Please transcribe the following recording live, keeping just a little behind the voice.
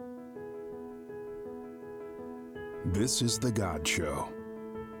This is The God Show,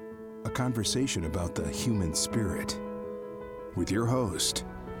 a conversation about the human spirit with your host,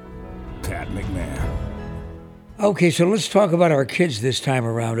 Pat McMahon. Okay, so let's talk about our kids this time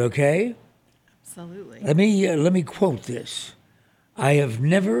around, okay? Absolutely. Let me quote this. I have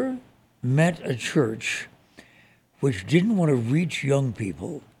never met a church which didn't want to reach young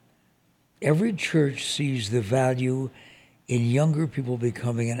people. Every church sees the value in younger people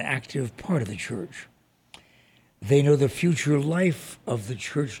becoming an active part of the church. They know the future life of the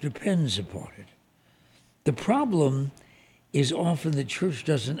church depends upon it. The problem is often the church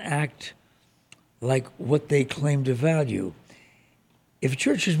doesn't act like what they claim to value. If a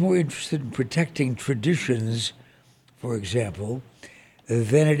church is more interested in protecting traditions, for example,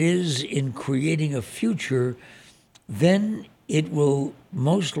 than it is in creating a future, then it will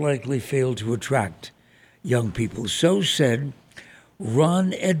most likely fail to attract young people. So said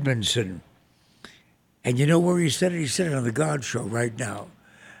Ron Edmondson. And you know where he said it? He said it on The God Show right now.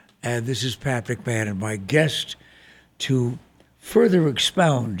 And this is Pat McMahon, and my guest to further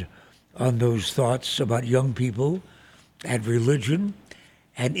expound on those thoughts about young people and religion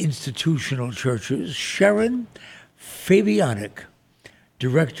and institutional churches, Sharon Fabyanic,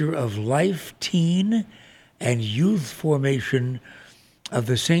 Director of Life, Teen, and Youth Formation of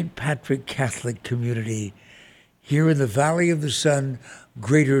the St. Patrick Catholic Community here in the Valley of the Sun,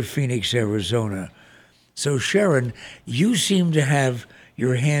 Greater Phoenix, Arizona. So, Sharon, you seem to have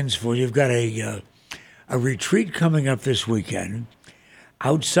your hands full. You've got a retreat coming up this weekend.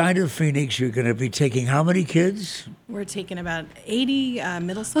 Outside of Phoenix, you're going to be taking how many kids? We're taking about 80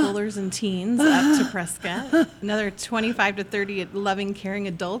 middle schoolers and teens up to Prescott. Another 25 to 30 loving, caring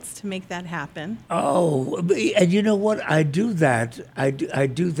adults to make that happen. Oh, and you know what? I do that. I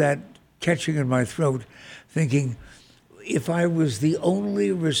do that catching in my throat, thinking, if I was the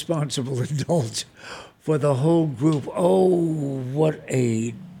only responsible adult for the whole group, oh, what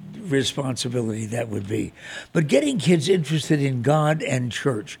a responsibility that would be. But getting kids interested in God and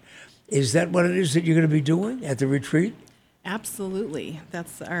church, is that what it is that you're going to be doing at the retreat? Absolutely.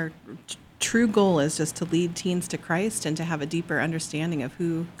 That's our true goal, is just to lead teens to Christ and to have a deeper understanding of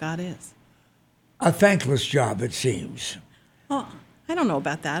who God is. A thankless job, it seems. Well, I don't know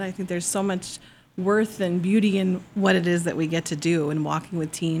about that. I think there's so much worth and beauty in what it is that we get to do in walking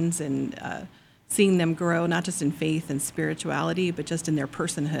with teens and seeing them grow, not just in faith and spirituality, but just in their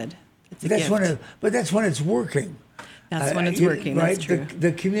personhood. It's a gift. But that's when it's working. That's when it's working, right? That's true.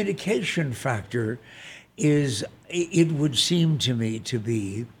 The communication factor is, it would seem to me to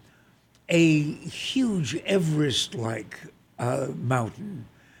be a huge Everest-like mountain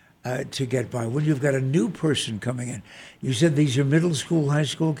to get by. When you've got a new person coming in. You said these are middle school, high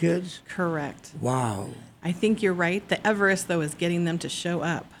school kids? Correct. Wow. I think you're right. The Everest, though, is getting them to show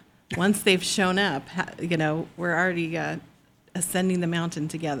up. Once they've shown up, we're already ascending the mountain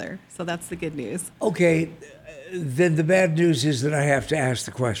together. So that's the good news. Okay, then the bad news is that I have to ask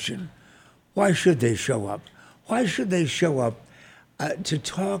the question, why should they show up? Why should they show up to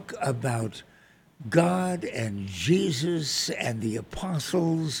talk about God and Jesus and the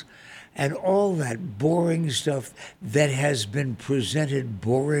apostles and all that boring stuff that has been presented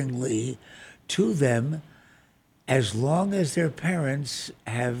boringly to them, as long as their parents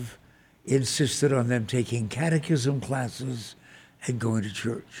have insisted on them taking catechism classes and going to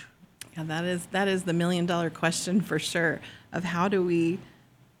church? Yeah, that is the $1 million question for sure, of how do we,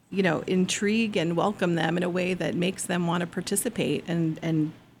 intrigue and welcome them in a way that makes them want to participate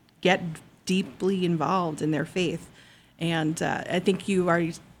and get deeply involved in their faith. And I think you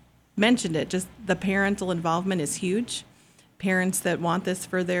already mentioned it, just the parental involvement is huge. Parents that want this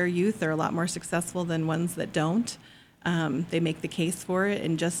for their youth are a lot more successful than ones that don't. They make the case for it,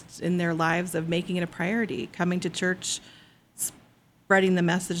 and just in their lives of making it a priority, coming to church, spreading the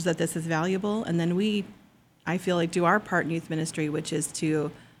message that this is valuable. And then I feel like, do our part in youth ministry, which is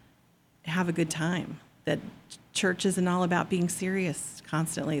to have a good time, that church isn't all about being serious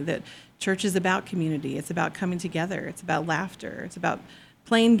constantly, that church is about community. It's about coming together. It's about laughter. It's about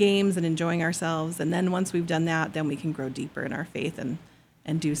playing games and enjoying ourselves. And then once we've done that, then we can grow deeper in our faith and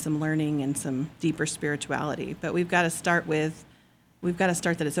do some learning and some deeper spirituality. But we've got to start that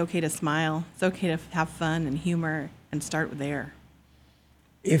it's okay to smile. It's okay to have fun and humor, and start there.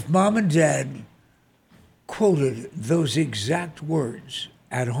 If mom and dad quoted those exact words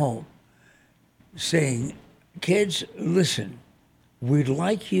at home, saying, kids, listen, we'd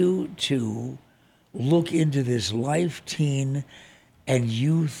like you to look into this Life, Teen, and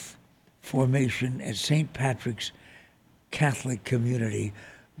Youth Formation at St. Patrick's Catholic Community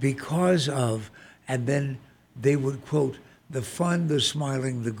because of, and then they would quote, the fun, the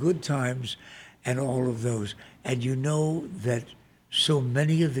smiling, the good times, and all of those. and you know that so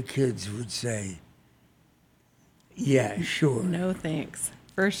many of the kids would say, yeah, sure. No thanks,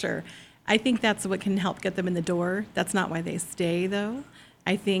 for sure. I think that's what can help get them in the door. That's not why they stay, though.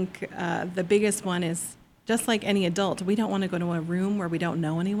 I think the biggest one is, just like any adult, we don't want to go to a room where we don't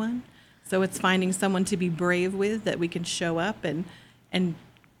know anyone. So it's finding someone to be brave with, that we can show up and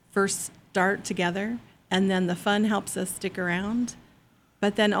first start together, and then the fun helps us stick around.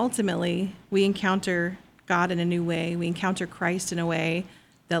 But then ultimately, we encounter God in a new way. We encounter Christ in a way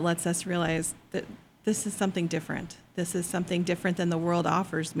that lets us realize that this is something different. This is something different than the world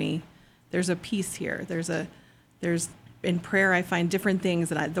offers me. There's a peace here. There's in prayer, I find different things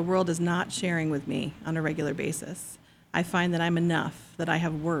that the world is not sharing with me on a regular basis. I find that I'm enough, that I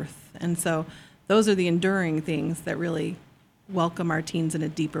have worth. And so those are the enduring things that really welcome our teens in a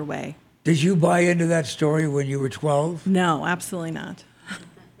deeper way. Did you buy into that story when you were 12? No, absolutely not.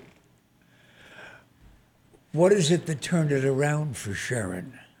 What is it that turned it around for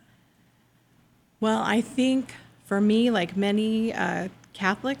Sharon? Well, I think for me, like many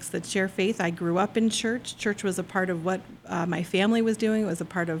Catholics that share faith, I grew up in church. Church was a part of what my family was doing. It was a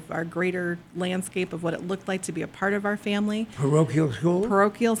part of our greater landscape of what it looked like to be a part of our family. Parochial school?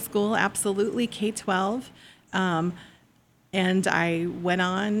 Parochial school, absolutely, K-12. And I went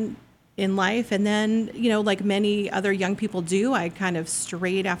on in life. And then, like many other young people do, I kind of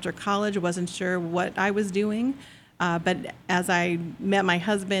strayed after college, wasn't sure what I was doing. But as I met my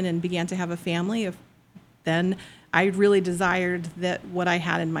husband and began to have a family, then I really desired that what I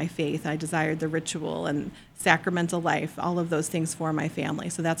had in my faith. I desired the ritual and sacramental life, all of those things for my family.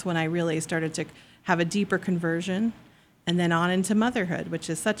 So that's when I really started to have a deeper conversion, and then on into motherhood, which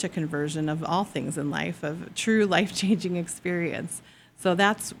is such a conversion of all things in life, of a true life-changing experience. So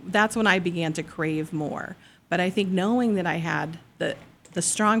that's when I began to crave more. But I think knowing that I had the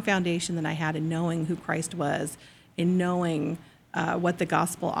strong foundation that I had in knowing who Christ was, in knowing what the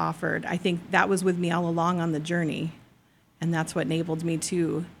gospel offered, I think that was with me all along on the journey. And that's what enabled me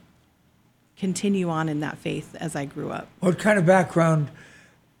to continue on in that faith as I grew up. What kind of background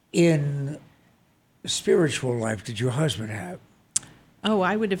in spiritual life did your husband have? Oh,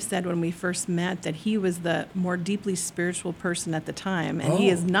 I would have said when we first met that he was the more deeply spiritual person at the time. And he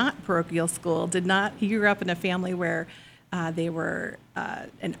is not parochial school, he grew up in a family where they were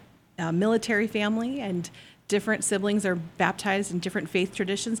a military family, and different siblings are baptized in different faith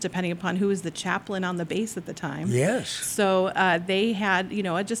traditions depending upon who was the chaplain on the base at the time. Yes. So they had,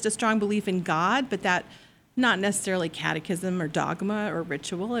 just a strong belief in God, but that not necessarily catechism or dogma or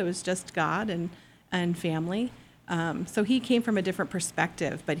ritual. It was just God and family. So he came from a different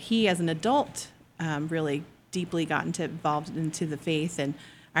perspective, but he, as an adult, really deeply got involved into the faith. And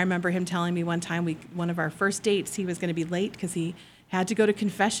I remember him telling me one time, one of our first dates, he was going to be late because he had to go to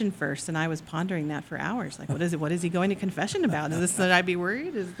confession first, and I was pondering that for hours. Like, what is it? What is he going to confession about? Is this that I'd be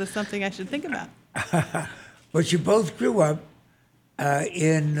worried? Is this something I should think about? But you both grew up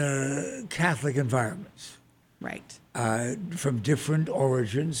in Catholic environments. Right. From different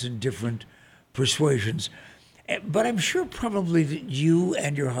origins and different persuasions. But I'm sure probably that you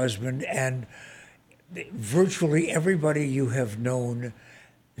and your husband and virtually everybody you have known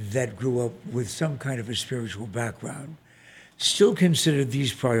that grew up with some kind of a spiritual background still consider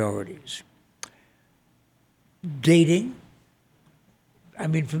these priorities. Dating, I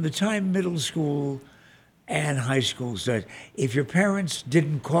mean, from the time middle school and high school started, if your parents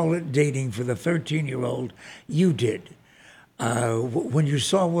didn't call it dating for the 13-year-old, you did. When you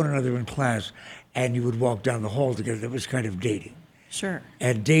saw one another in class and you would walk down the hall together, that was kind of dating. Sure.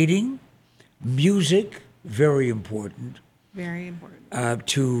 And dating, music, very important. Very important.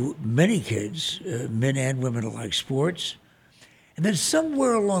 To many kids, men and women alike, sports. And then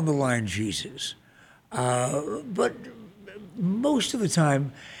somewhere along the line, Jesus. But most of the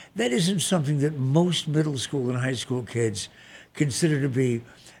time, that isn't something that most middle school and high school kids consider to be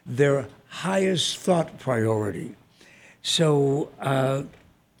their highest thought priority. So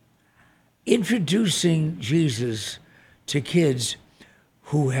introducing Jesus to kids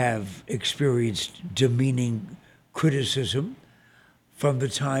who have experienced demeaning criticism from the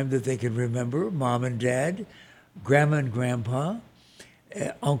time that they can remember, mom and dad, grandma and grandpa,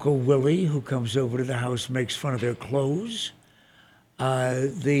 Uncle Willie, who comes over to the house, makes fun of their clothes,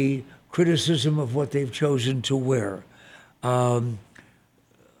 the criticism of what they've chosen to wear,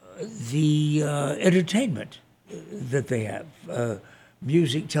 the entertainment that they have,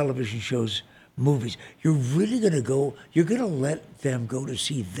 music, television shows, movies. You're really going to let them go to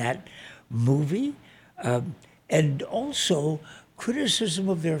see that movie? And also criticism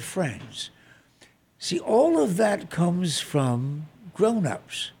of their friends. See, all of that comes from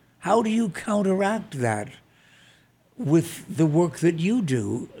grown-ups. How do you counteract that with the work that you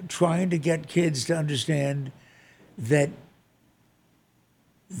do, trying to get kids to understand that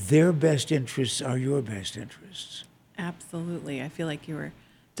their best interests are your best interests. Absolutely. I feel like you were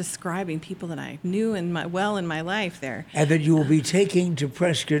describing people that I knew in my life there. And that you will be taking to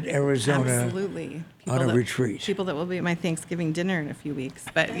Prescott, Arizona Absolutely. on a retreat. People that will be at my Thanksgiving dinner in a few weeks.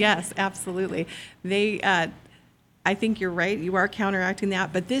 But yes, absolutely. I think you're right. You are counteracting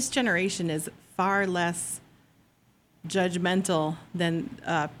that. But this generation is far less judgmental than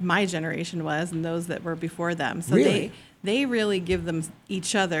my generation was and those that were before them. So really? They really give them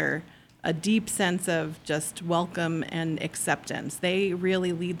each other a deep sense of just welcome and acceptance. They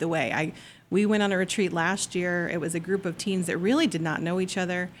really lead the way. We went on a retreat last year. It was a group of teens that really did not know each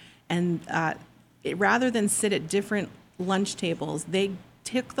other. And rather than sit at different lunch tables, they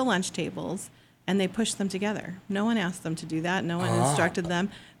took the lunch tables and they pushed them together. No one asked them to do that. No one instructed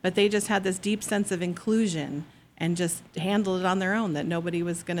them. But they just had this deep sense of inclusion and just handled it on their own, that nobody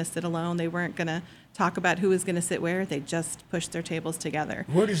was going to sit alone. They weren't going to talk about who was going to sit where. They just pushed their tables together.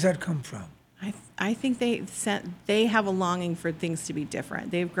 Where does that come from? I think they have a longing for things to be different.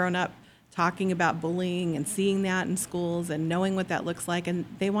 They've grown up talking about bullying and seeing that in schools and knowing what that looks like, and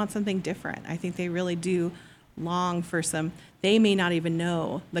they want something different. I think they really do long for they may not even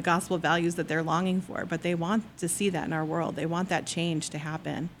know the gospel values that they're longing for, but they want to see that in our world. They want that change to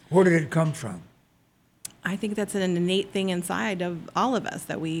happen. Where did it come from? I think that's an innate thing inside of all of us,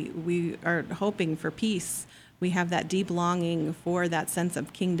 that we are hoping for peace. We have that deep longing for that sense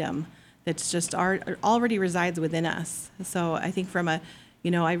of kingdom that's just already resides within us. So I think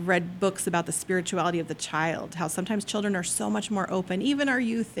I've read books about the spirituality of the child, how sometimes children are so much more open, even our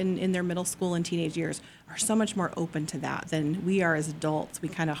youth in their middle school and teenage years are so much more open to that than we are as adults. We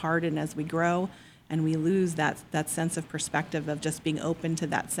kind of harden as we grow, and we lose that sense of perspective of just being open to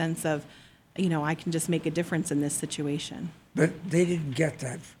that sense of, I can just make a difference in this situation. But they didn't get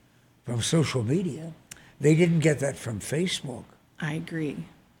that from social media. They didn't get that from Facebook. I agree.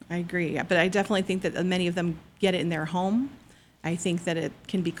 But I definitely think that many of them get it in their home. I think that it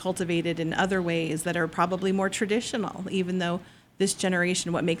can be cultivated in other ways that are probably more traditional, even though this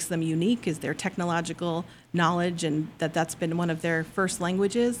generation, what makes them unique is their technological knowledge, and that's been one of their first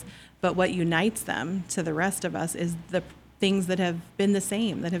languages. But what unites them to the rest of us is the things that have been the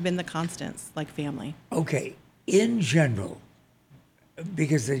same, that have been the constants, like family. Okay, in general,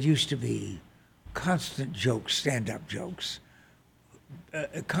 because there used to be constant jokes, stand-up jokes,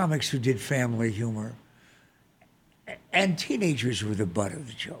 comics who did family humor, and teenagers were the butt of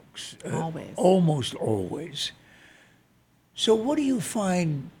the jokes. Always. Almost always. So what do you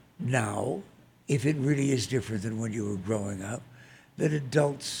find now, if it really is different than when you were growing up, that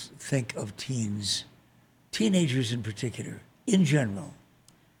adults think of teenagers in particular, in general?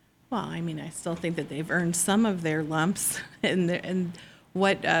 Well, I still think that they've earned some of their lumps in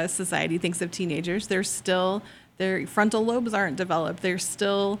what society thinks of teenagers. Their frontal lobes aren't developed. They're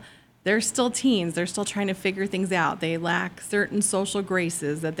still teens. They're still trying to figure things out. They lack certain social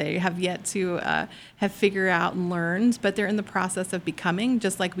graces that they have yet to have figured out and learned, but they're in the process of becoming,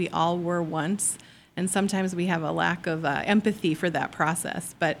 just like we all were once. And sometimes we have a lack of empathy for that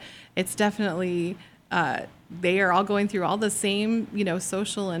process. But it's definitely, they are all going through all the same,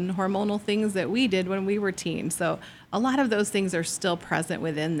 social and hormonal things that we did when we were teens. So a lot of those things are still present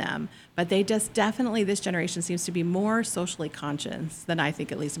within them. But they just definitely, this generation seems to be more socially conscious than I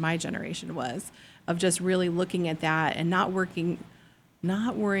think at least my generation was, of just really looking at that and not worrying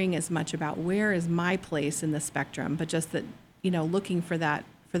as much about where is my place in the spectrum, but just that, looking for that,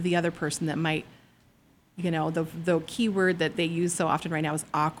 for the other person that might, the key word that they use so often right now is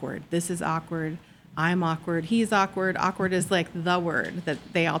awkward. This is awkward. I'm awkward. He's awkward. Awkward is like the word that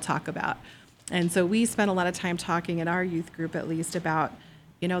they all talk about. And so we spent a lot of time talking in our youth group, at least, about,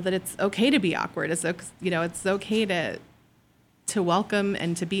 that it's okay to be awkward. It's, it's okay to welcome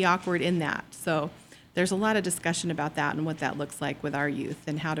and to be awkward in that. So there's a lot of discussion about that and what that looks like with our youth,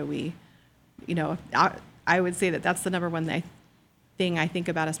 and how do we, I would say that that's the number one thing I think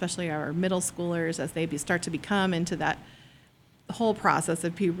about, especially our middle schoolers as they start to become into that whole process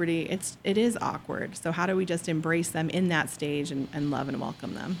of puberty. It is awkward. So how do we just embrace them in that stage and love and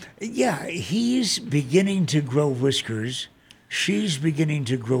welcome them? Yeah, he's beginning to grow whiskers. She's beginning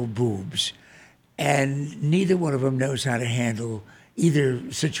to grow boobs. And neither one of them knows how to handle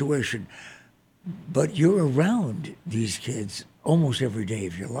either situation. But you're around these kids almost every day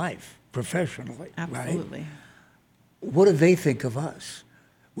of your life, professionally. Absolutely. Right? What do they think of us?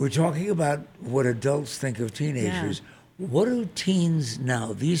 We're talking about what adults think of teenagers. Yeah. What do teens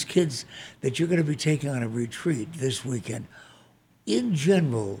now, these kids that you're going to be taking on a retreat this weekend, in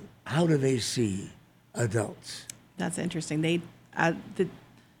general, how do they see adults? That's interesting. I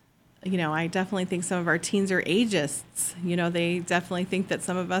definitely think some of our teens are ageists. They definitely think that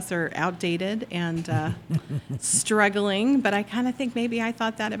some of us are outdated and struggling. But I kind of think maybe I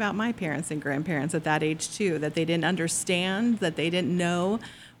thought that about my parents and grandparents at that age too, that they didn't understand, that they didn't know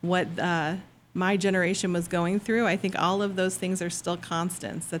what my generation was going through. I think all of those things are still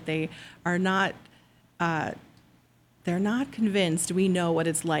constants, that they are not, they're not convinced we know what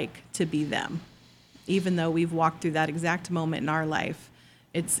it's like to be them, even though we've walked through that exact moment in our life.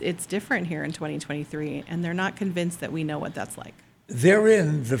 It's different here in 2023, and they're not convinced that we know what that's like.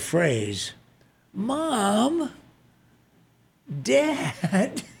 Therein the phrase, Mom,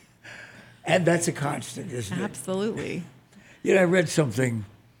 Dad, and that's a constant, isn't it? Absolutely. I read something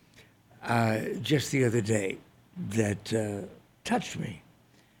just the other day that touched me,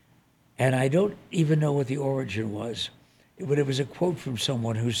 and I don't even know what the origin was, but it was a quote from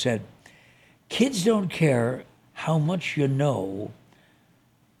someone who said, "Kids don't care how much you know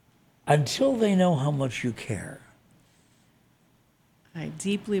until they know how much you care." I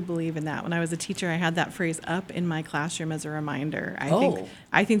deeply believe in that. When I was a teacher, I had that phrase up in my classroom as a reminder.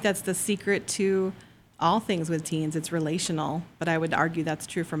 I think that's the secret to all things with teens. It's relational, but I would argue that's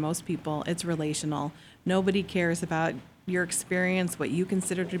true for most people. It's relational. Nobody cares about your experience, what you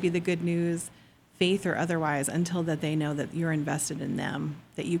consider to be the good news, faith or otherwise, until that they know that you're invested in them,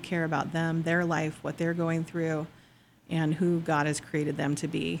 that you care about them, their life, what they're going through, and who God has created them to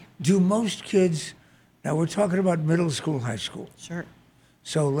be. Do most kids, now we're talking about middle school, high school. Sure.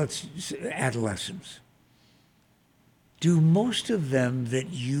 So let's, adolescents. Do most of them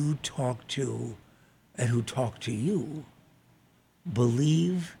that you talk to and who talk to you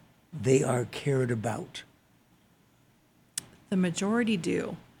believe they are cared about? The majority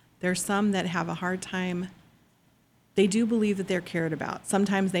do. There's some that have a hard time. They do believe that they're cared about.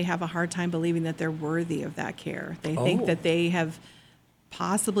 Sometimes they have a hard time believing that they're worthy of that care. They think that they have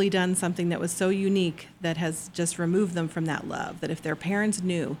possibly done something that was so unique that has just removed them from that love, that if their parents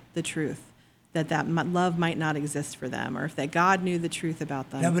knew the truth, that love might not exist for them, or if that God knew the truth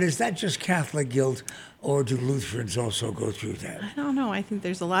about them. Now, but is that just Catholic guilt, or do Lutherans also go through that? I don't know. I think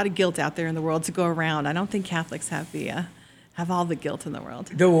there's a lot of guilt out there in the world to go around. I don't think Catholics have all the guilt in the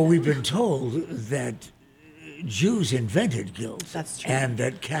world. No, well, we've been told that Jews invented guilt. That's true. And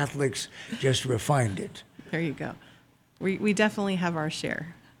that Catholics just refined it. There you go. We definitely have our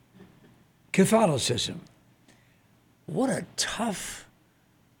share. Catholicism. What a tough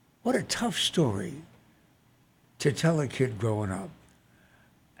story to tell a kid growing up.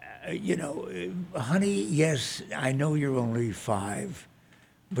 Honey, yes, I know you're only 5,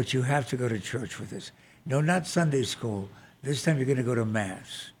 but you have to go to church with us. No, not Sunday school. This time you're going to go to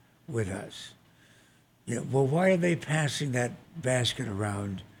Mass with us. Well, why are they passing that basket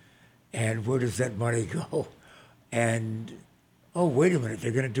around, and where does that money go? And, oh, wait a minute,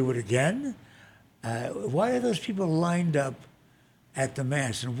 they're going to do it again? Why are those people lined up at the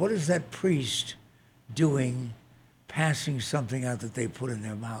Mass? And what is that priest doing, passing something out that they put in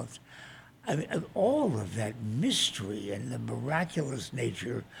their mouths? I mean, all of that mystery and the miraculous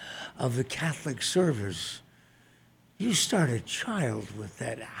nature of the Catholic service. You start a child with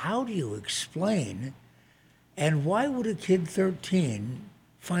that. How do you explain? And why would a kid 13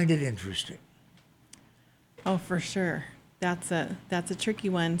 find it interesting? Oh, for sure. That's a tricky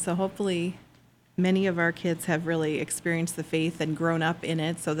one. So hopefully many of our kids have really experienced the faith and grown up in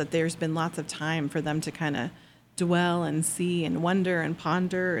it, so that there's been lots of time for them to kind of dwell and see and wonder and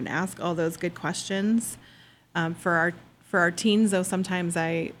ponder and ask all those good questions. For our teens, though, sometimes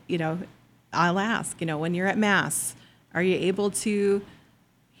I'll ask, when you're at Mass, are you able to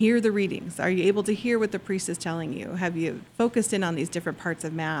hear the readings? Are you able to hear what the priest is telling you? Have you focused in on these different parts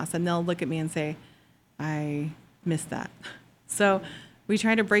of Mass? And they'll look at me and say, I missed that. So we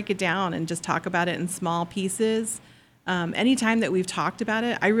try to break it down and just talk about it in small pieces. Anytime that we've talked about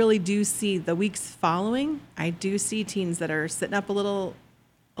it, I really do see the weeks following, I do see teens that are sitting up a little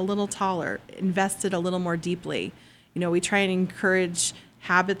taller, invested a little more deeply. We try and encourage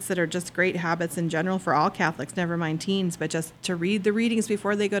habits that are just great habits in general for all Catholics, never mind teens, but just to read the readings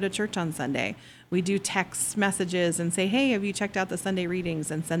before they go to church on Sunday. We do text messages and say, hey, have you checked out the Sunday readings,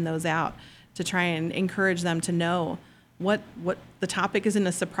 and send those out to try and encourage them to know what the topic isn't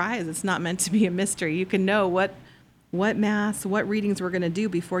a surprise. It's not meant to be a mystery. You can know what Mass, what readings we're going to do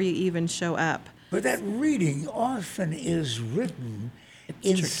before you even show up. But that reading often is written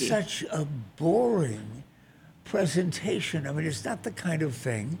in tricky. Such a boring presentation. I mean, it's not the kind of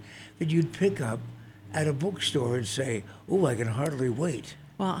thing that you'd pick up at a bookstore and say, oh, I can hardly wait.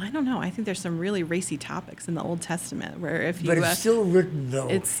 Well, I don't know. I think there's some really racy topics in the Old Testament where if you... But it's still written, though,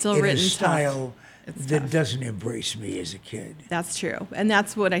 it's still in written a style that doesn't embrace me as a kid. That's true. And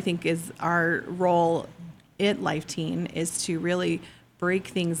that's what I think is our role at Life Teen, is to really break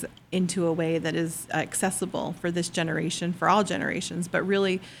things into a way that is accessible for this generation, for all generations, but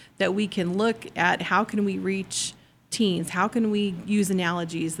really that we can look at how can we reach teens? How can we use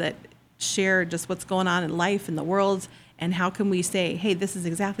analogies that share just what's going on in life, in the world, and how can we say, hey, this is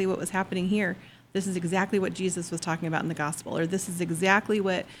exactly what was happening here. This is exactly what Jesus was talking about in the gospel, or this is exactly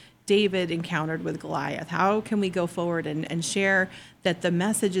what David encountered with Goliath. How can we go forward and share that the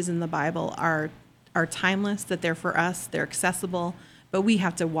messages in the Bible are timeless, that they're for us, they're accessible, but we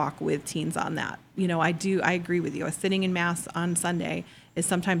have to walk with teens on that. I agree with you. Sitting in Mass on Sunday is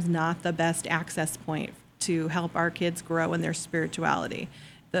sometimes not the best access point to help our kids grow in their spirituality.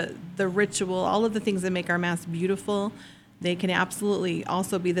 The ritual, all of the things that make our Mass beautiful, they can absolutely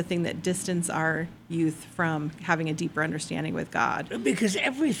also be the thing that distance our youth from having a deeper understanding with God. Because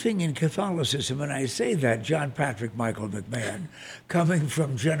everything in Catholicism, and I say that, John Patrick Michael McMahon, coming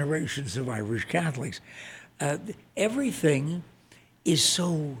from generations of Irish Catholics, everything is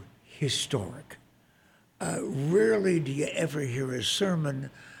so historic. Rarely do you ever hear a sermon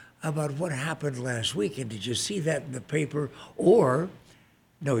about what happened last week, and did you see that in the paper? Or,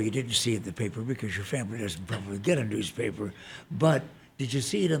 no, you didn't see it in the paper because your family doesn't probably get a newspaper, but did you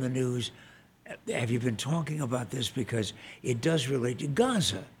see it on the news? Have you been talking about this? Because it does relate to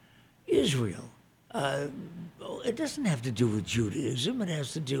Gaza, Israel. It doesn't have to do with Judaism. It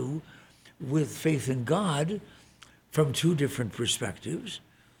has to do with faith in God from two different perspectives.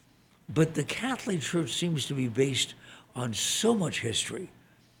 But the Catholic Church seems to be based on so much history.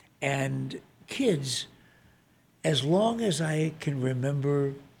 And kids, as long as I can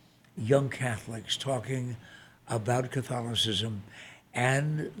remember young Catholics talking about Catholicism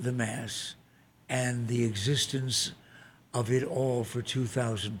and the Mass and the existence of it all for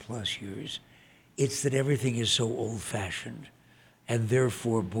 2,000 plus years, it's that everything is so old-fashioned and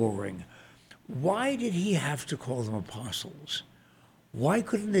therefore boring. Why did he have to call them apostles? Why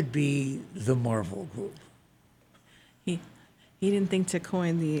couldn't it be the Marvel group? He didn't think to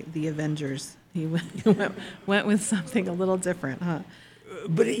coin the Avengers. He went with something a little different, huh?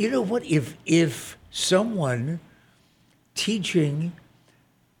 But you know what? If someone teaching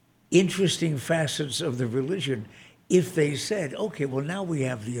interesting facets of the religion, if they said, okay, well, now we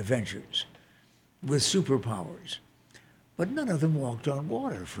have the Avengers with superpowers, but none of them walked on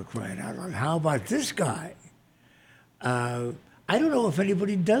water, for crying out loud. How about this guy? I don't know if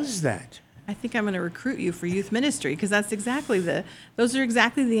anybody does that. I think I'm going to recruit you for youth ministry, because those are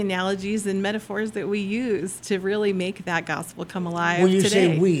exactly the analogies and metaphors that we use to really make that gospel come alive When you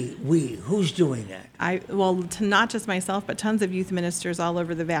today. say we, who's doing that? Not just myself, but tons of youth ministers all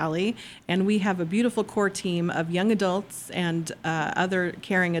over the Valley. And we have a beautiful core team of young adults and other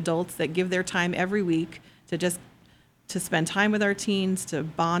caring adults that give their time every week to spend time with our teens, to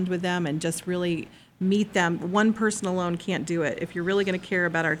bond with them, and just really meet them. One person alone can't do it. If you're really going to care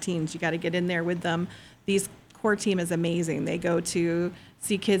about our teens, you got to get in there with them. These core team is amazing. They go to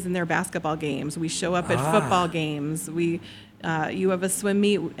see kids in their basketball games. We show up at football games. You have a swim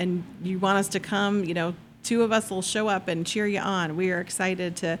meet and you want us to come, two of us will show up and cheer you on. We are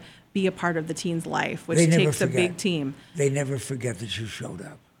excited to be a part of the teen's life, which takes a big team. They never forget that you showed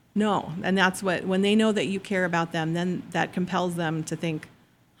up. No, and that's when they know that you care about them, then that compels them to think,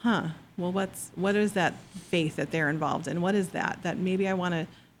 well, what is that faith that they're involved in? What is that maybe I want to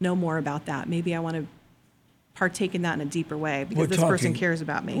know more about that? Maybe I want to partake in that in a deeper way because person cares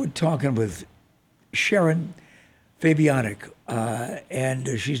about me. We're talking with Sharon Fabyanic,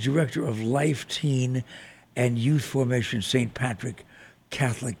 and she's director of Life Teen and Youth Formation St. Patrick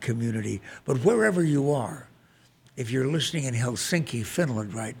Catholic Community. But wherever you are, if you're listening in Helsinki,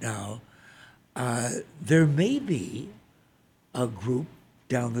 Finland right now, there may be a group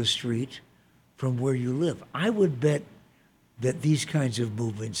down the street from where you live. I would bet that these kinds of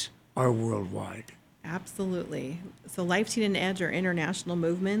movements are worldwide. Absolutely. So Life Teen and Edge are international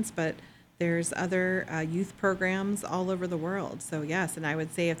movements, but there's other youth programs all over the world. So yes, and I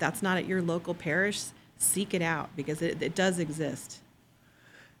would say if that's not at your local parish, seek it out because it does exist.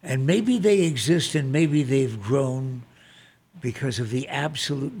 And maybe they exist and maybe they've grown because of the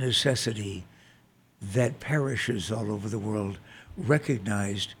absolute necessity that parishes all over the world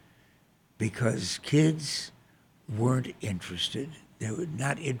recognized, because kids weren't interested. They were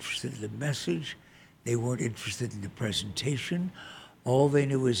not interested in the message. They weren't interested in the presentation. All they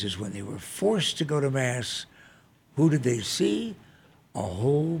knew is when they were forced to go to Mass, who did they see? A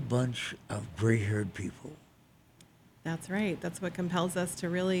whole bunch of gray-haired people. That's right. That's what compels us to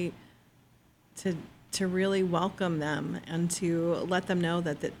really to to really welcome them and to let them know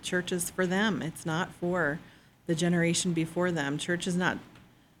that the church is for them. It's not for the generation before them. Church is not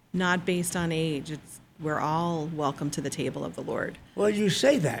based on age. We're all welcome to the table of the Lord. Well, you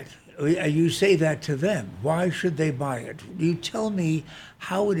say that. You say that to them. Why should they buy it? You tell me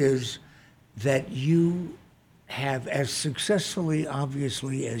how it is that you have, as successfully,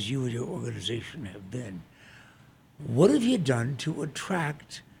 obviously, as you and your organization have been, what have you done to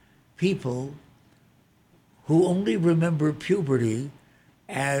attract people who only remember puberty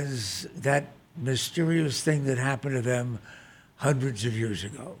as that mysterious thing that happened to them hundreds of years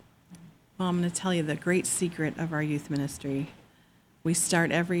ago? Well, I'm going to tell you the great secret of our youth ministry. We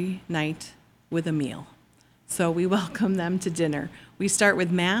start every night with a meal. So we welcome them to dinner. We start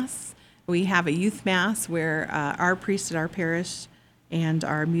with Mass. We have a youth Mass where our priest at our parish and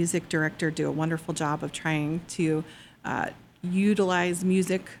our music director do a wonderful job of trying to utilize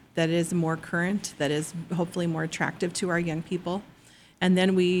music that is more current, that is hopefully more attractive to our young people. And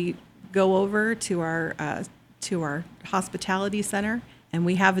then we go over to our hospitality center, and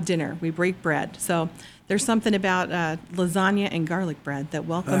we have a dinner. We break bread. So there's something about lasagna and garlic bread that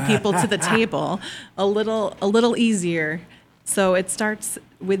welcome people to the table a little easier. So it starts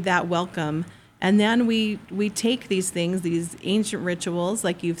with that welcome. And then we take these things, these ancient rituals,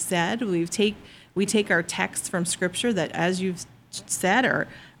 like you've said. We take our texts from Scripture that, as you've said,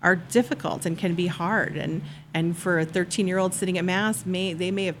 are difficult and can be hard. And for a 13-year-old sitting at Mass,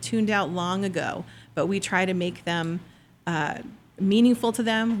 they may have tuned out long ago. But we try to make them meaningful to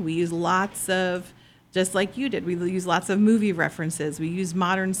them. We use lots of, just like you did, we use lots of movie references. We use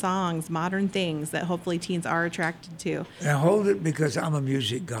modern songs, modern things that hopefully teens are attracted to. Now hold it, because I'm a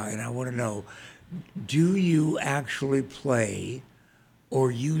music guy and I want to know, do you actually play or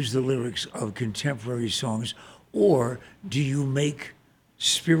use the lyrics of contemporary songs, or do you make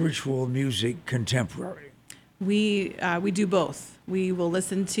spiritual music contemporary? We do both. We will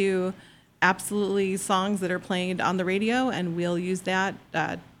listen to absolutely songs that are playing on the radio, and we'll use that,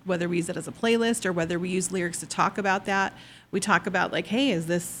 whether we use it as a playlist or whether we use lyrics to talk about that. We talk about, like, hey,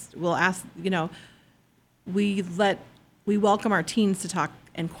 we'll ask, we welcome our teens to talk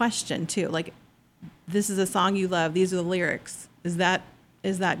and question too. Like, this is a song you love. These are the lyrics. Is that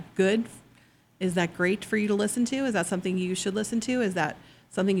good? Is that great for you to listen to? Is that something you should listen to? Is that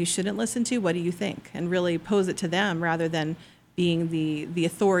something you shouldn't listen to? What do you think? And really pose it to them rather than being the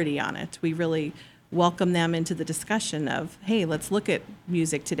authority on it. We really welcome them into the discussion of, hey, let's look at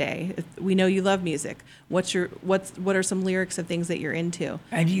music today. We know you love music. What are some lyrics of things that you're into?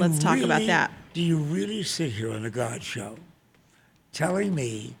 And let's talk about that. Do you really sit here on the God Show telling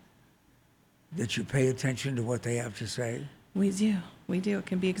me that you pay attention to what they have to say? We do. It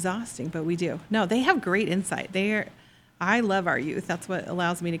can be exhausting, but we do. No, they have great insight. I love our youth. That's what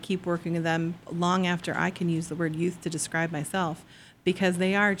allows me to keep working with them long after I can use the word youth to describe myself, because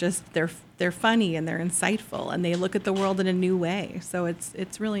they are they're funny and they're insightful and they look at the world in a new way. So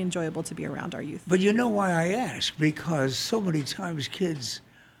it's really enjoyable to be around our youth. But you know why I ask? Because so many times kids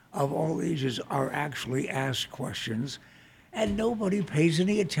of all ages are actually asked questions and nobody pays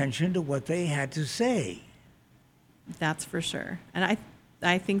any attention to what they had to say. That's for sure. And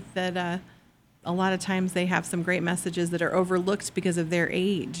I think that a lot of times they have some great messages that are overlooked because of their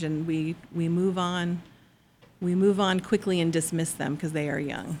age, and we move on. We move on quickly and dismiss them because they are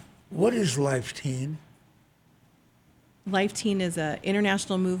young. What is Life Teen? Life Teen is an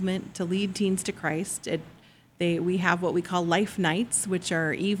international movement to lead teens to Christ. We have what we call Life Nights, which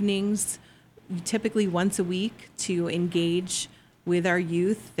are evenings, typically once a week, to engage with our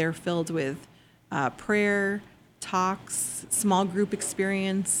youth. They're filled with prayer, talks, small group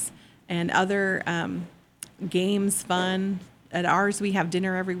experience, and other games, fun. At ours, we have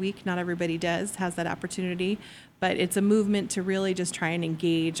dinner every week. Not everybody has that opportunity, but it's a movement to really just try and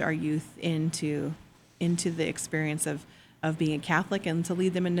engage our youth into the experience of being a Catholic and to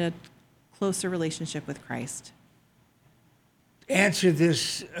lead them in a closer relationship with Christ. Answer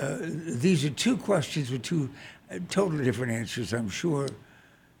this. These are two questions with two totally different answers, I'm sure.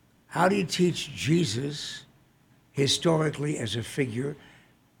 How do you teach Jesus historically as a figure,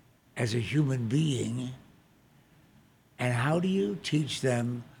 as a human being? And how do you teach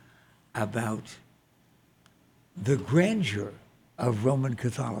them about the grandeur of Roman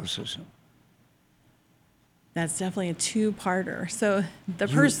Catholicism? That's definitely a two-parter. So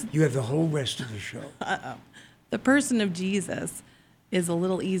you have the whole rest of the show. The person of Jesus is a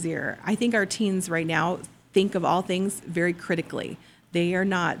little easier. I think our teens right now think of all things very critically. They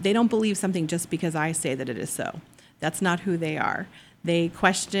don't believe something just because I say that it is so. That's not who they are. They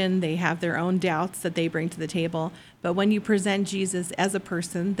question, they have their own doubts that they bring to the table. But when you present Jesus as a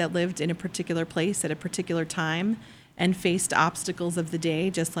person that lived in a particular place at a particular time and faced obstacles of the day,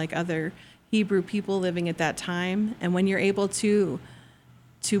 just like other Hebrew people living at that time, and when you're able to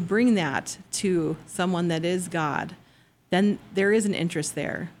bring that to someone that is God, then there is an interest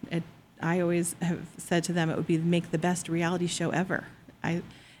there. I always have said to them it would be make the best reality show ever.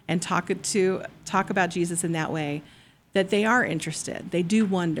 And talk about Jesus in that way, that they are interested. They do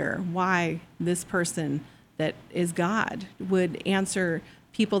wonder why this person that is God would answer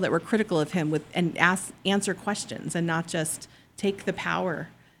people that were critical of him and answer questions and not just take the power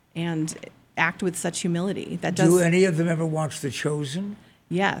and act with such humility. Do any of them ever watch The Chosen?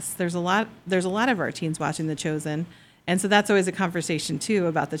 Yes, there's a lot of our teens watching The Chosen. And so that's always a conversation too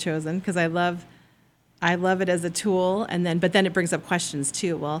about The Chosen, because I love it as a tool, but then it brings up questions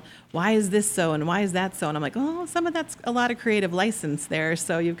too. Well, why is this so and why is that so? And I'm like, oh, some of that's a lot of creative license there.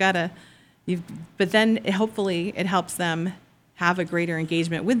 So but then hopefully it helps them have a greater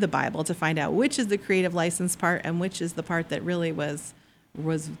engagement with the Bible to find out which is the creative license part and which is the part that really was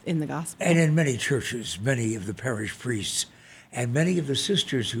in the gospel. And in many churches, many of the parish priests and many of the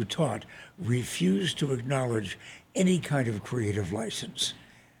sisters who taught refused to acknowledge any kind of creative license.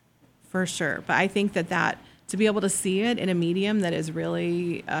 For sure. But I think that to be able to see it in a medium that is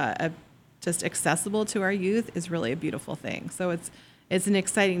really just accessible to our youth is really a beautiful thing. So it's an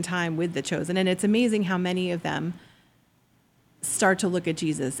exciting time with The Chosen. And it's amazing how many of them start to look at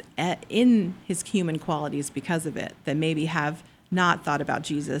Jesus in his human qualities because of it, that maybe have not thought about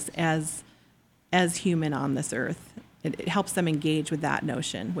Jesus as human on this earth. It helps them engage with that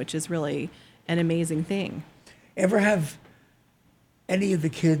notion, which is really an amazing thing. Ever have any of the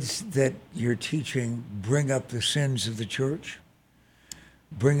kids that you're teaching bring up the sins of the church?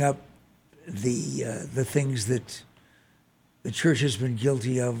 Bring up the things that the church has been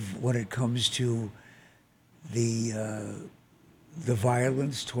guilty of when it comes to the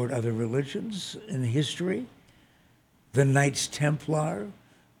violence toward other religions in history? The Knights Templar,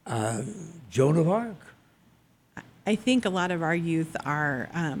 Joan of Arc? I think a lot of our youth are,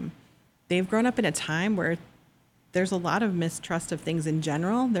 they've grown up in a time where there's a lot of mistrust of things in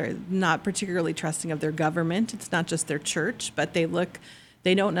general. They're not particularly trusting of their government. It's not just their church, but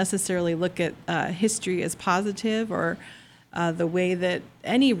they don't necessarily look at history as positive or the way that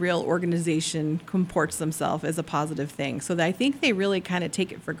any real organization comports themselves as a positive thing. So I think they really kind of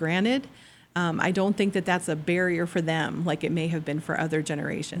take it for granted. I don't think that that's a barrier for them like it may have been for other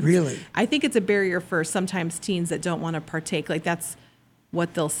generations. Really? I think it's a barrier for sometimes teens that don't want to partake. Like that's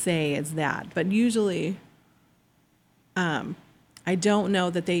what they'll say is that. But usually I don't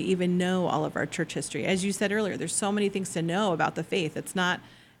know that they even know all of our church history. As you said earlier, there's so many things to know about the faith. It's not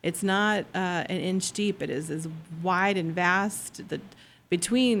an inch deep. It is as wide and vast.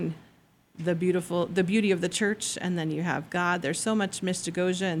 Between the beauty of the church and then you have God, there's so much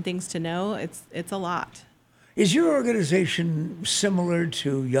mystagogia and things to know. It's a lot. Is your organization similar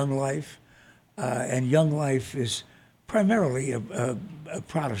to Young Life? And Young Life is primarily a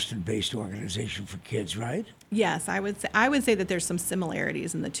Protestant-based organization for kids, right? Yes, I would say that there's some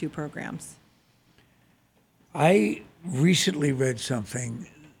similarities in the two programs. I recently read something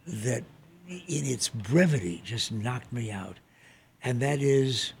that in its brevity just knocked me out. And that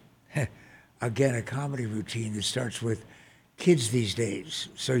is, again, a comedy routine that starts with kids these days.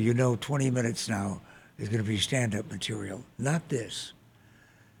 So 20 minutes now is going to be stand-up material. Not this.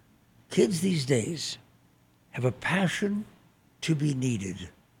 Kids these days have a passion to be needed.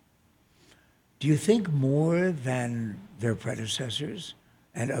 Do you think more than their predecessors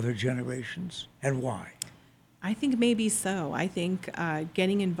and other generations? And why? I think maybe so. I think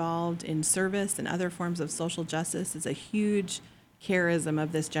getting involved in service and other forms of social justice is a huge charism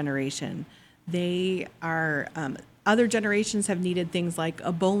of this generation. They are, other generations have needed things like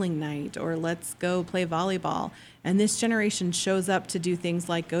a bowling night or let's go play volleyball. And this generation shows up to do things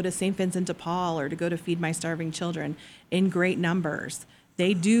like go to St. Vincent de Paul or to go to Feed My Starving Children in great numbers.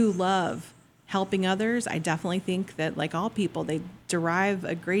 They do love helping others. I definitely think that, like all people, they derive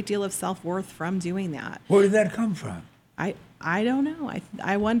a great deal of self-worth from doing that. Where did that come from? I don't know.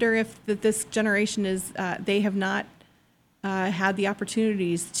 I wonder if this generation is, they have not had the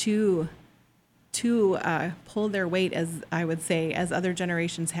opportunities to pull their weight, as I would say, as other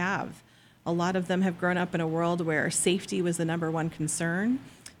generations have. A lot of them have grown up in a world where safety was the number one concern.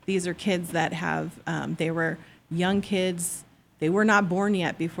 These are kids that have, they were young kids. They were not born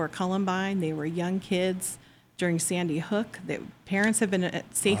yet before Columbine. They were young kids during Sandy Hook. Parents have been,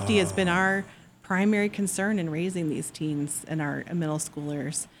 safety has been our primary concern in raising these teens and our middle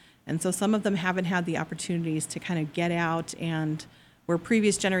schoolers. And so some of them haven't had the opportunities to kind of get out and where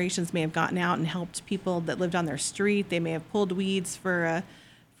previous generations may have gotten out and helped people that lived on their street. They may have pulled weeds for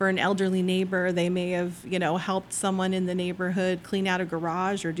an elderly neighbor. They may have, helped someone in the neighborhood clean out a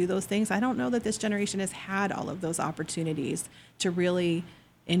garage or do those things. I don't know that this generation has had all of those opportunities to really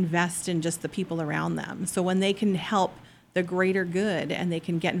invest in just the people around them. So when they can help the greater good and they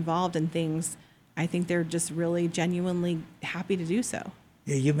can get involved in things, I think they're just really genuinely happy to do so.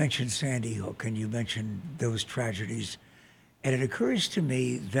 Yeah, you mentioned Sandy Hook and you mentioned those tragedies. And it occurs to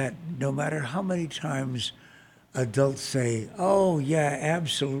me that no matter how many times adults say, oh, yeah,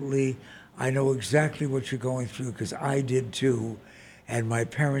 absolutely, I know exactly what you're going through because I did too, and my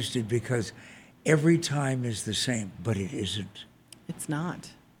parents did, because every time is the same, but it isn't. It's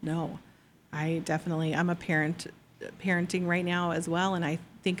not. No. I'm a parenting right now as well, and I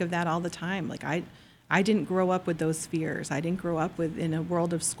think of that all the time. Like I didn't grow up with those fears. I didn't grow up in a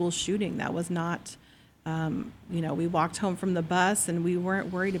world of school shooting. That was not, we walked home from the bus and we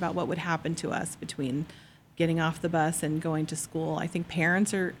weren't worried about what would happen to us between getting off the bus and going to school. I think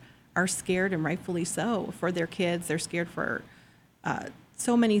parents are scared, and rightfully so, for their kids. They're scared for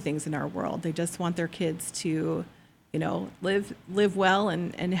so many things in our world. They just want their kids to, live well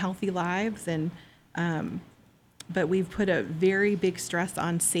and healthy lives. And but we've put a very big stress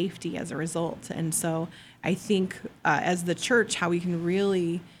on safety as a result. And so I think as the church, how we can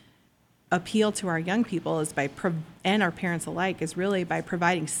really appeal to our young people is and our parents alike, is really by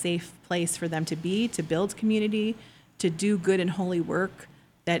providing safe place for them to be, to build community, to do good and holy work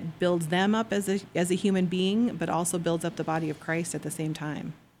that builds them up as a human being, but also builds up the body of Christ at the same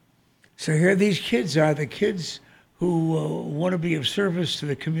time. So here these kids are, the kids who want to be of service to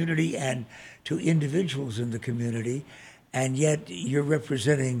the community and to individuals in the community, and yet you're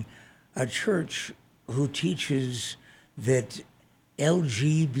representing a church who teaches that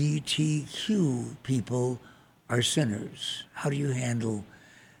LGBTQ people are sinners. How do you handle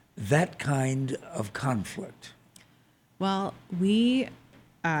that kind of conflict? Well, we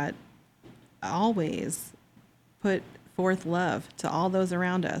always put forth love to all those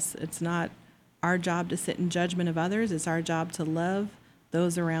around us. It's not our job to sit in judgment of others. It's our job to love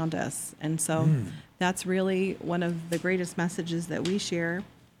those around us. And so that's really one of the greatest messages that we share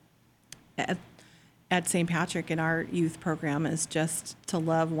at St. Patrick in our youth program, is just to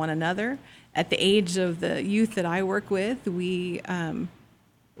love one another. At the age of the youth that I work with, we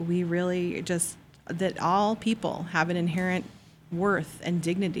really just, that all people have an inherent worth and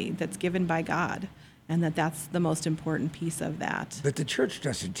dignity that's given by God, and that's the most important piece of that. But the church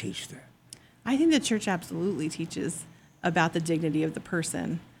doesn't teach that. I think the church absolutely teaches about the dignity of the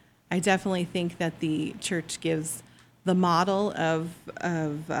person. I definitely think that the church gives the model of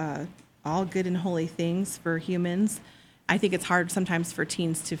all good and holy things for humans. I think it's hard sometimes for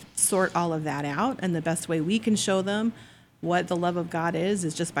teens to sort all of that out, and the best way we can show them what the love of God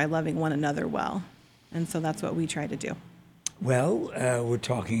is just by loving one another well. And so that's what we try to do. Well, we're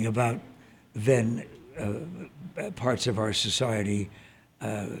talking about then parts of our society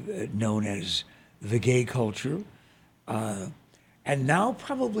known as the gay culture. And now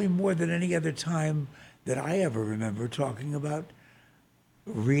probably more than any other time that I ever remember, talking about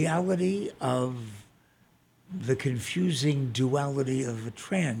reality of the confusing duality of a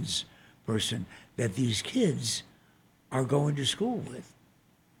trans person that these kids are going to school with.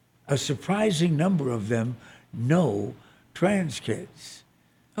 A surprising number of them know trans kids.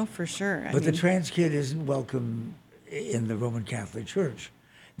 Oh, for sure. But the trans kid isn't welcome in the Roman Catholic Church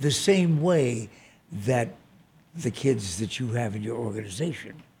the same way that the kids that you have in your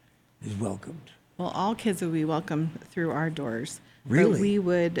organization is welcomed. Well, all kids would be welcome through our doors. Really? But we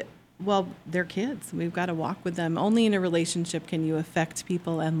would, well, they're kids. We've got to walk with them. Only in a relationship can you affect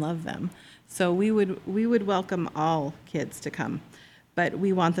people and love them. So we would welcome all kids to come, but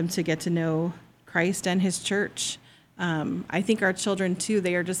we want them to get to know Christ and his church. I think our children, too,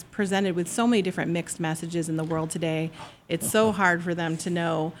 they are just presented with so many different mixed messages in the world today. It's so hard for them to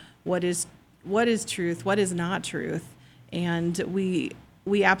know what is truth, what is not truth. And we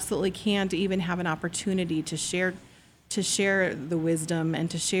absolutely can't even have an opportunity to share the wisdom and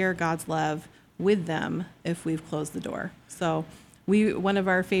to share God's love with them if we've closed the door. So one of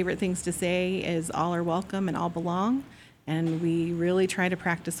our favorite things to say is all are welcome and all belong. And we really try to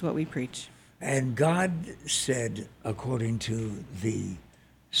practice what we preach. And God said, according to the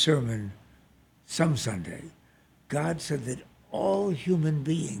sermon some Sunday, God said that all human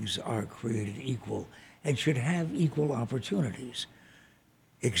beings are created equal and should have equal opportunities,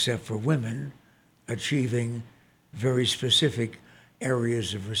 except for women achieving very specific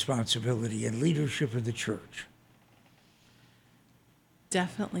areas of responsibility and leadership in the church.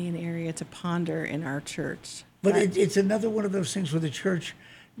 definitely an area to ponder in our church. But it's another one of those things where the church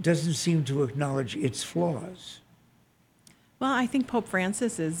doesn't seem to acknowledge its flaws. Well, I think Pope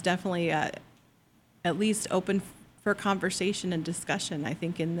Francis is definitely at least open for conversation and discussion. I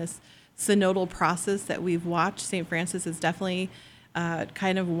think in this synodal process that we've watched, St. Francis is definitely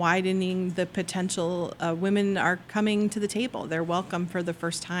kind of widening the potential. Women are coming to the table. They're welcome for the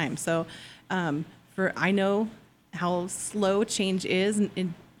first time. So I know how slow change is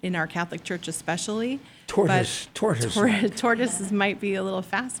in our Catholic Church especially. Tortoises might be a little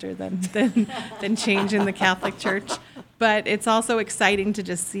faster than change in the Catholic Church. But it's also exciting to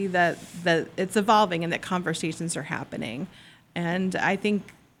just see that it's evolving and that conversations are happening. And I think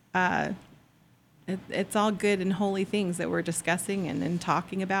it's all good and holy things that we're discussing and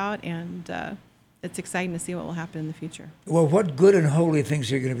talking about. And it's exciting to see what will happen in the future. Well, what good and holy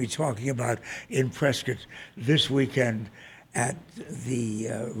things are you going to be talking about in Prescott this weekend at the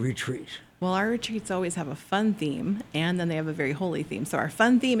retreat? Well, our retreats always have a fun theme, and then they have a very holy theme. So our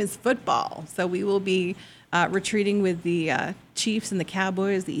fun theme is football. So we will be retreating with the Chiefs and the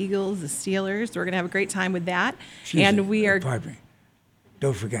Cowboys, the Eagles, the Steelers. We're going to have a great time with that. Pardon me.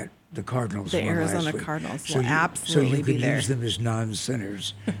 Don't forget, the Cardinals. The Arizona Cardinals will absolutely be there. So you could use them as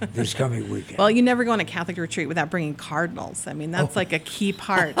non-sinners this coming weekend. Well, you never go on a Catholic retreat without bringing Cardinals. I mean, that's like a key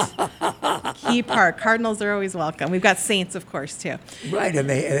part. Cardinals are always welcome. We've got Saints, of course, too. Right, and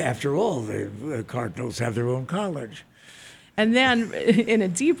after all, the Cardinals have their own college. And then in a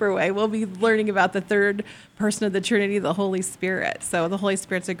deeper way, we'll be learning about the third person of the Trinity, the Holy Spirit. So the Holy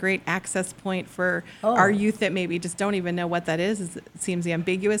Spirit's a great access point for our youth that maybe just don't even know what that is. It seems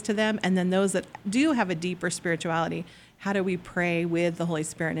ambiguous to them. And then those that do have a deeper spirituality, how do we pray with the Holy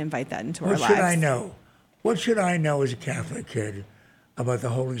Spirit and invite that into our lives? What should I know? What should I know as a Catholic kid about the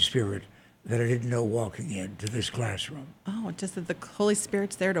Holy Spirit that I didn't know walking into this classroom? Oh, just that the Holy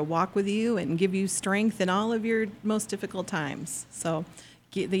Spirit's there to walk with you and give you strength in all of your most difficult times. So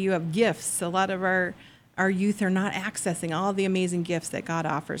that you have gifts. A lot of our youth are not accessing all the amazing gifts that God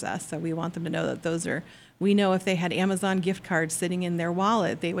offers us. So we want them to know that those are, we know if they had Amazon gift cards sitting in their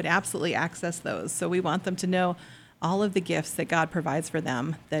wallet, they would absolutely access those. So we want them to know all of the gifts that God provides for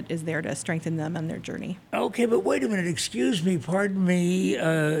them that is there to strengthen them on their journey. Okay, but wait a minute. Excuse me. Pardon me.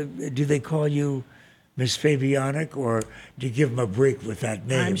 Do they call you Miss Fabyanic, or do you give them a break with that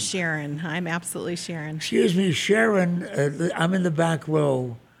name? I'm Sharon. I'm absolutely Sharon. Excuse me, Sharon. I'm in the back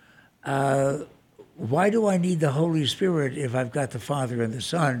row. Why do I need the Holy Spirit if I've got the Father and the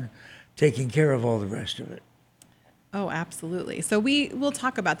Son taking care of all the rest of it? Oh, absolutely. So we'll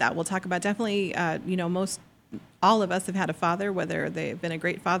talk about that. We'll talk about definitely, all of us have had a father, whether they've been a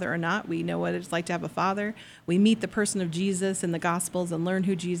great father or not. We know what it's like to have a father. We meet the person of Jesus in the Gospels and learn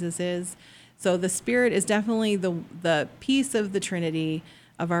who Jesus is. So the Spirit is definitely the piece of the Trinity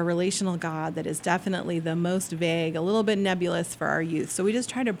of our relational God that is definitely the most vague, a little bit nebulous for our youth. So we just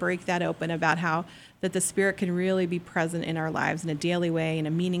try to break that open about how that the Spirit can really be present in our lives in a daily way, in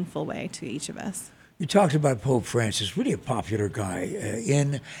a meaningful way to each of us. You talked about Pope Francis, really a popular guy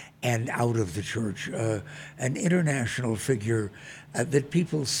in and out of the church, an international figure that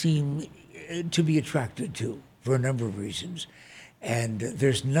people seem to be attracted to for a number of reasons. And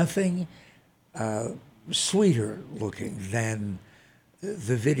there's nothing sweeter looking than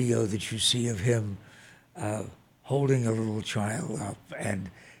the video that you see of him holding a little child up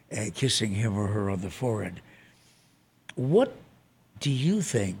and kissing him or her on the forehead. What do you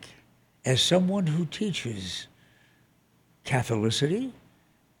think, as someone who teaches Catholicity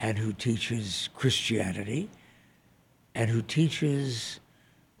and who teaches Christianity and who teaches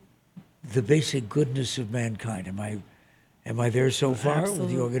the basic goodness of mankind, am I there so far Absolutely.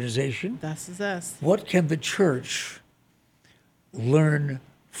 with the organization? This is us. What can the church learn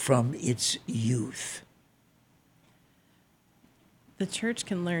from its youth? The church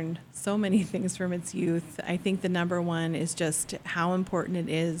can learn so many things from its youth. I think the number one is just how important it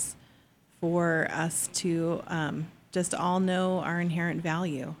is for us to just all know our inherent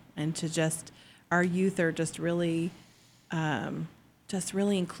value, and to just, our youth are just really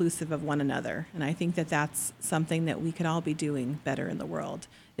inclusive of one another. And I think that that's something that we could all be doing better in the world,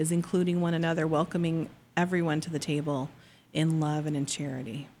 is including one another, welcoming everyone to the table in love and in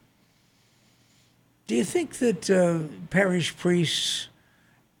charity. Do you think that parish priests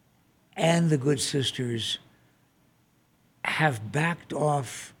and the good sisters have backed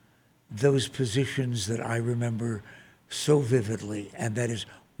off those positions that I remember so vividly? And that is,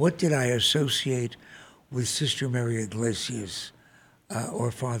 what did I associate with Sister Mary Iglesias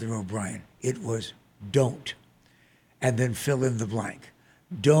or Father O'Brien? It was don't, and then fill in the blank.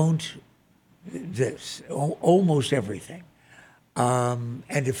 Don't this, almost everything. And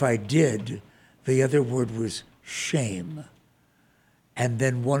if I did, the other word was shame. And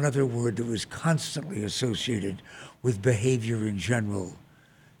then one other word that was constantly associated with behavior in general,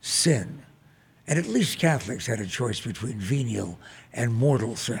 sin. And at least Catholics had a choice between venial and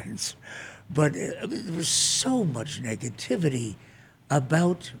mortal sins. But there was so much negativity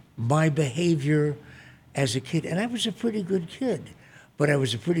about my behavior as a kid. And I was a pretty good kid. But I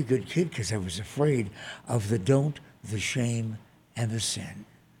was a pretty good kid because I was afraid of the don't, the shame, and the sin.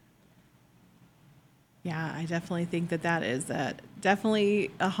 Yeah, I definitely think that is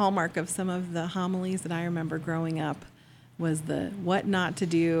definitely a hallmark of some of the homilies that I remember growing up was the what not to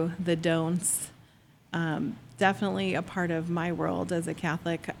do, the don'ts. Definitely a part of my world as a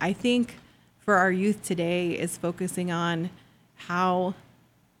Catholic. I think for our youth today is focusing on how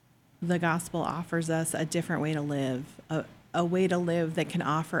the gospel offers us a different way to live, a way to live that can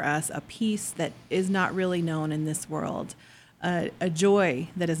offer us a peace that is not really known in this world, a joy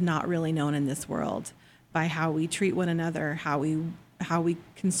that is not really known in this world, by how we treat one another, how we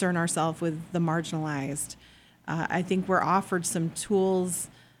concern ourselves with the marginalized. I think we're offered some tools.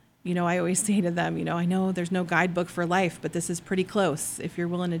 You know, I always say to them, you know, I know there's no guidebook for life, but this is pretty close. If you're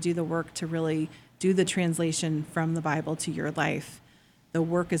willing to do the work to really do the translation from the Bible to your life, the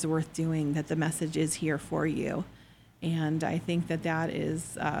work is worth doing, that the message is here for you. And I think that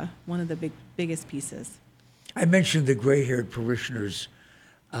is one of the biggest pieces. I mentioned the gray-haired parishioners,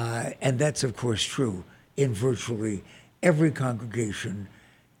 and that's, of course, true in virtually every congregation,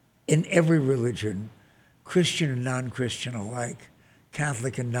 in every religion, Christian and non-Christian alike,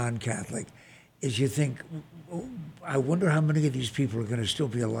 Catholic and non-Catholic, is you think, I wonder how many of these people are going to still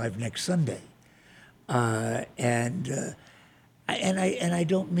be alive next Sunday. And I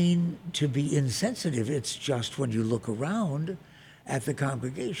don't mean to be insensitive. It's just when you look around at the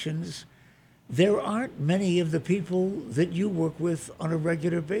congregations, there aren't many of the people that you work with on a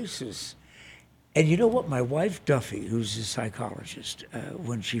regular basis. And you know what? My wife, Duffy, who's a psychologist,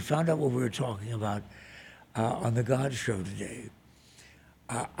 when she found out what we were talking about on the God Show today,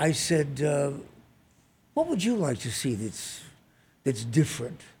 I said, what would you like to see that's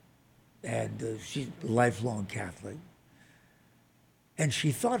different? And she's a lifelong Catholic. And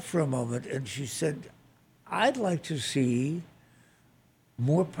she thought for a moment, and she said, I'd like to see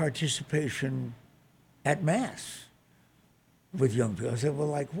more participation at Mass with young people. I said, well,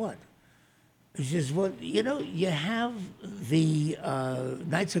 like what? She says, well, you know, you have the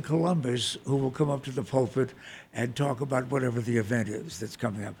Knights of Columbus who will come up to the pulpit and talk about whatever the event is that's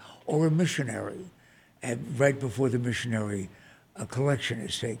coming up, or a missionary, and right before the missionary collection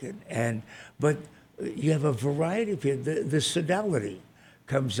is taken. But you have a variety of people. The Sodality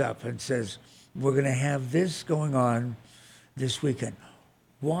comes up and says, we're going to have this going on this weekend.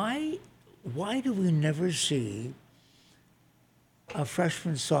 Why do we never see a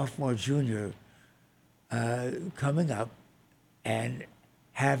freshman, sophomore, junior coming up and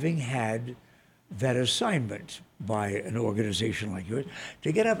having had that assignment by an organization like yours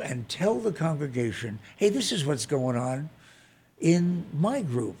to get up and tell the congregation, hey, this is what's going on in my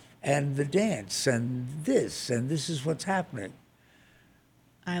group and the dance and this is what's happening.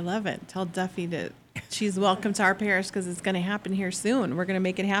 I love it. Tell Duffy that she's welcome to our parish because it's going to happen here soon. We're going to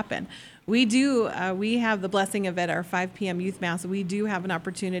make it happen. We do. We have the blessing of at our 5 p.m. youth mass. We do have an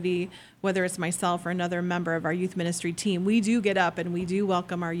opportunity, whether it's myself or another member of our youth ministry team, we do get up and we do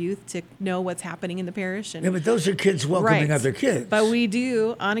welcome our youth to know what's happening in the parish. And, yeah, but those are kids welcoming right. other kids. But we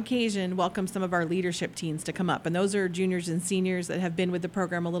do, on occasion, welcome some of our leadership teams to come up. And those are juniors and seniors that have been with the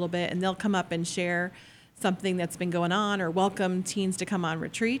program a little bit, and they'll come up and share something that's been going on or welcome teens to come on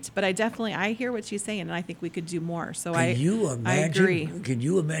retreat. But I hear what she's saying, and I think we could do more. So I agree. Can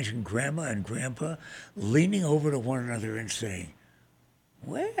you imagine Grandma and Grandpa leaning over to one another and saying,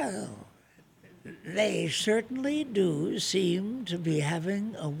 well, they certainly do seem to be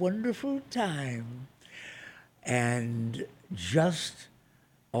having a wonderful time. And just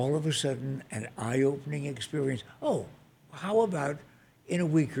all of a sudden, an eye-opening experience. Oh, how about in a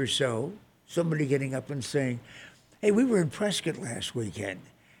week or so, somebody getting up and saying, hey, we were in Prescott last weekend,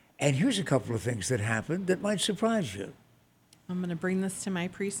 and here's a couple of things that happened that might surprise you. I'm going to bring this to my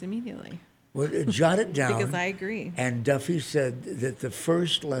priest immediately. Well, jot it down. Because I agree. And Duffy said that the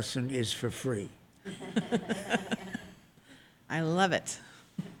first lesson is for free. I love it.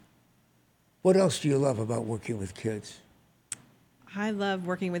 What else do you love about working with kids? I love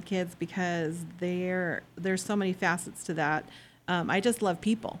working with kids because there's so many facets to that. I just love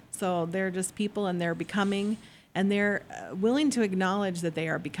people. So they're just people and they're becoming. and they're willing to acknowledge that they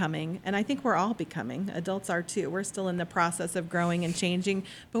are becoming. And I think we're all becoming. Adults are too. We're still in the process of growing and changing,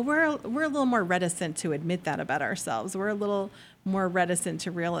 but we're a little more reticent to admit that about ourselves. We're a little more reticent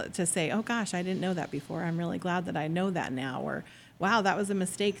to say, oh gosh, I didn't know that before. I'm really glad that I know that now. Or, wow, that was a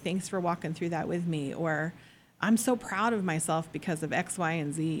mistake. Thanks for walking through that with me. Or, I'm so proud of myself because of X, Y,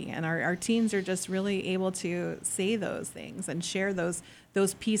 and Z. And our teens are just really able to say those things and share those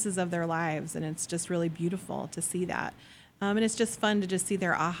pieces of their lives. And it's just really beautiful to see that. And it's just fun to just see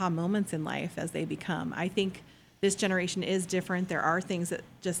their aha moments in life as they become. I think this generation is different. There are things that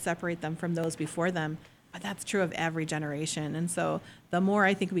just separate them from those before them, but that's true of every generation. And so the more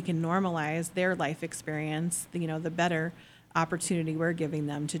I think we can normalize their life experience, the better opportunity we're giving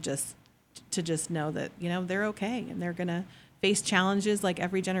them to just know that, they're okay and they're going to face challenges like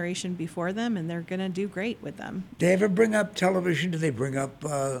every generation before them, and they're going to do great with them. Do they ever bring up television? Do they bring up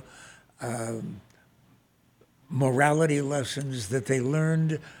morality lessons that they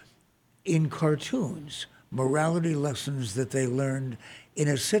learned in cartoons, morality lessons that they learned in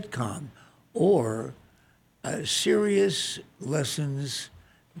a sitcom, or serious lessons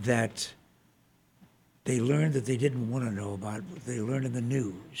that they learned that they didn't want to know about, but they learned in the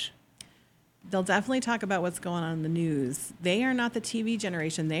news? They'll definitely talk about what's going on in the news. They are not the TV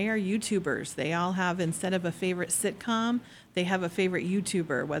generation. They are YouTubers. They all have, instead of a favorite sitcom, they have a favorite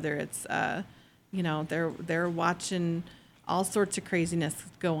YouTuber, whether it's, they're watching all sorts of craziness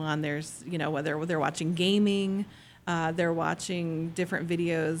go on. There's, whether they're watching gaming, they're watching different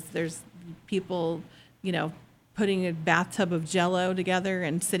videos. There's people, putting a bathtub of Jell-O together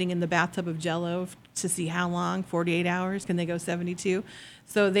and sitting in the bathtub of Jell-O to see how long, 48 hours, can they go 72?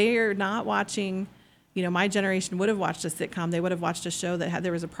 So they are not watching, my generation would have watched a sitcom. They would have watched a show that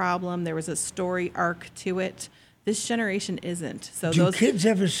there was a problem, there was a story arc to it. This generation isn't. So do kids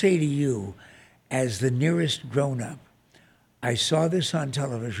ever say to you, as the nearest grown-up, I saw this on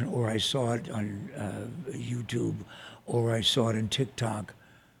television, or I saw it on YouTube, or I saw it on TikTok,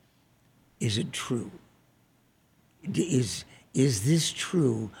 is it true? Is this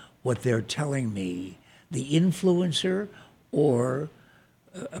true, what they're telling me, the influencer, or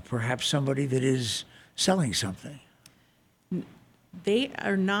perhaps somebody that is selling something? They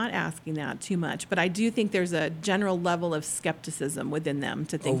are not asking that too much, but I do think there's a general level of skepticism within them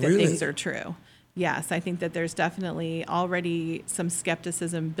to think that things are true. Yes, I think that there's definitely already some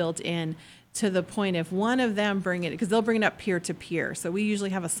skepticism built in, to the point if one of them bring it, because they'll bring it up peer to peer. So we usually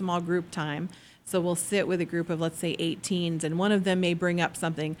have a small group time. So we'll sit with a group of, let's say, 8 teens, and one of them may bring up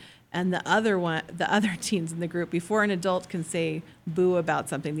something, and the other teens in the group, before an adult can say boo about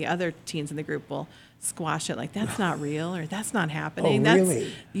something, the other teens in the group will squash it, like, that's not real, or that's not happening. Oh,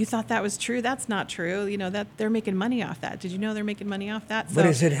 really? You thought that was true? That's not true. That they're making money off that. Did you know they're making money off that? But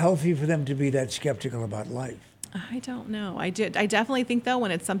is it healthy for them to be that skeptical about life? I don't know. I definitely think, though,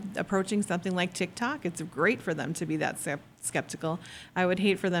 when it's approaching something like TikTok, it's great for them to be that skeptical. I would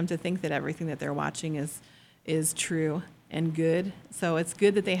hate for them to think that everything that they're watching is true and good. So it's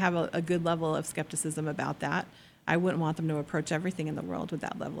good that they have a good level of skepticism about that. I wouldn't want them to approach everything in the world with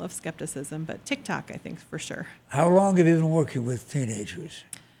that level of skepticism, but TikTok, I think, for sure. How long have you been working with teenagers?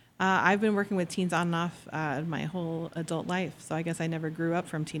 I've been working with teens on and off my whole adult life, so I guess I never grew up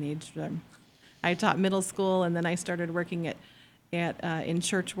from teenage. I taught middle school, and then I started working in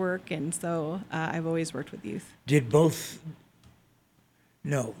church work, and so I've always worked with youth. Did most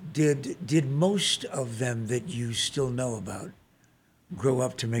of them that you still know about grow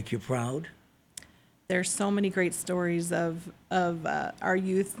up to make you proud? There's so many great stories of our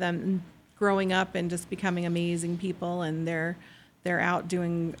youth, them growing up and just becoming amazing people, and they're out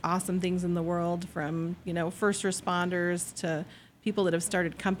doing awesome things in the world, from first responders to people that have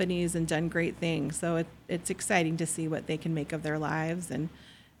started companies and done great things. So it's exciting to see what they can make of their lives. And,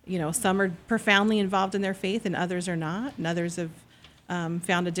 some are profoundly involved in their faith and others are not. And others have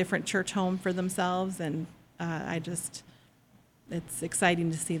found a different church home for themselves. And it's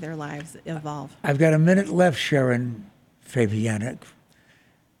exciting to see their lives evolve. I've got a minute left, Sharon Fabyanic.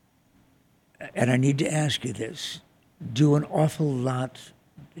 And I need to ask you this. Do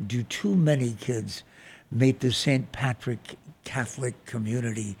too many kids make the St. Patrick Catholic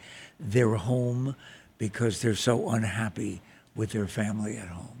community their home because they're so unhappy with their family at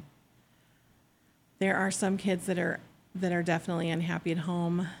home? There are some kids that are definitely unhappy at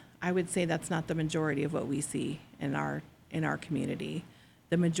home. I would say that's not the majority of what we see in our community.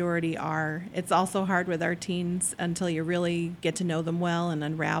 The majority are. It's also hard with our teens until you really get to know them well and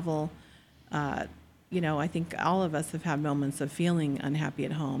unravel. I think all of us have had moments of feeling unhappy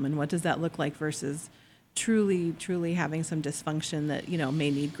at home, and what does that look like versus truly having some dysfunction that,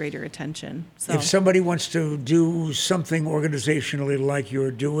 may need greater attention. So If somebody wants to do something organizationally like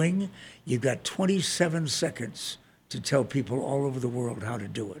you're doing, you've got 27 seconds to tell people all over the world how to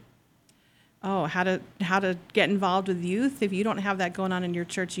do it. how to get involved with youth. If you don't have that going on in your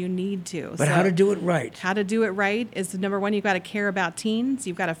church, you need to. But how to do it right? How to do it right is, number one, you've got to care about teens.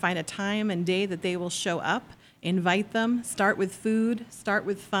 You've got to find a time and day that they will show up, invite them, start with food, start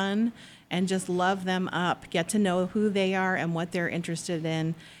with fun, and just love them up. Get to know who they are and what they're interested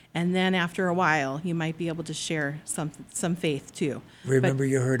in. And then after a while, you might be able to share some faith too. Remember,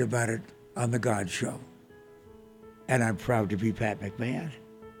 you heard about it on The God Show. And I'm proud to be Pat McMahon.